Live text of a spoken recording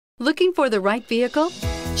Looking for the right vehicle?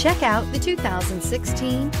 Check out the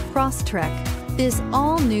 2016 Crosstrek. This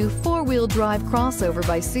all-new four-wheel drive crossover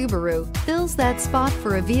by Subaru fills that spot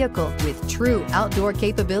for a vehicle with true outdoor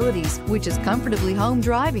capabilities, which is comfortably home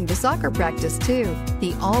driving to soccer practice too.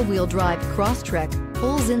 The all-wheel drive Crosstrek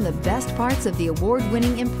pulls in the best parts of the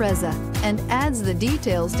award-winning Impreza and adds the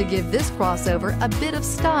details to give this crossover a bit of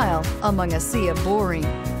style among a sea of boring.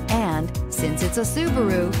 And since it's a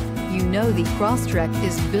Subaru, you know the Crosstrek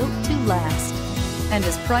is built to last and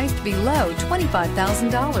is priced below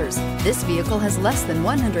 $25,000. This vehicle has less than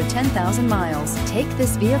 110,000 miles. Take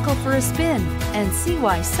this vehicle for a spin and see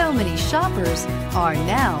why so many shoppers are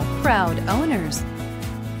now proud owners.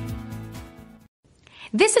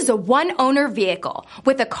 This is a one-owner vehicle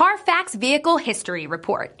with a Carfax Vehicle History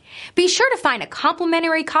Report. Be sure to find a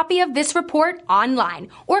complimentary copy of this report online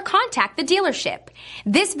or contact the dealership.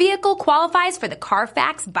 This vehicle qualifies for the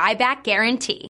Carfax Buyback Guarantee.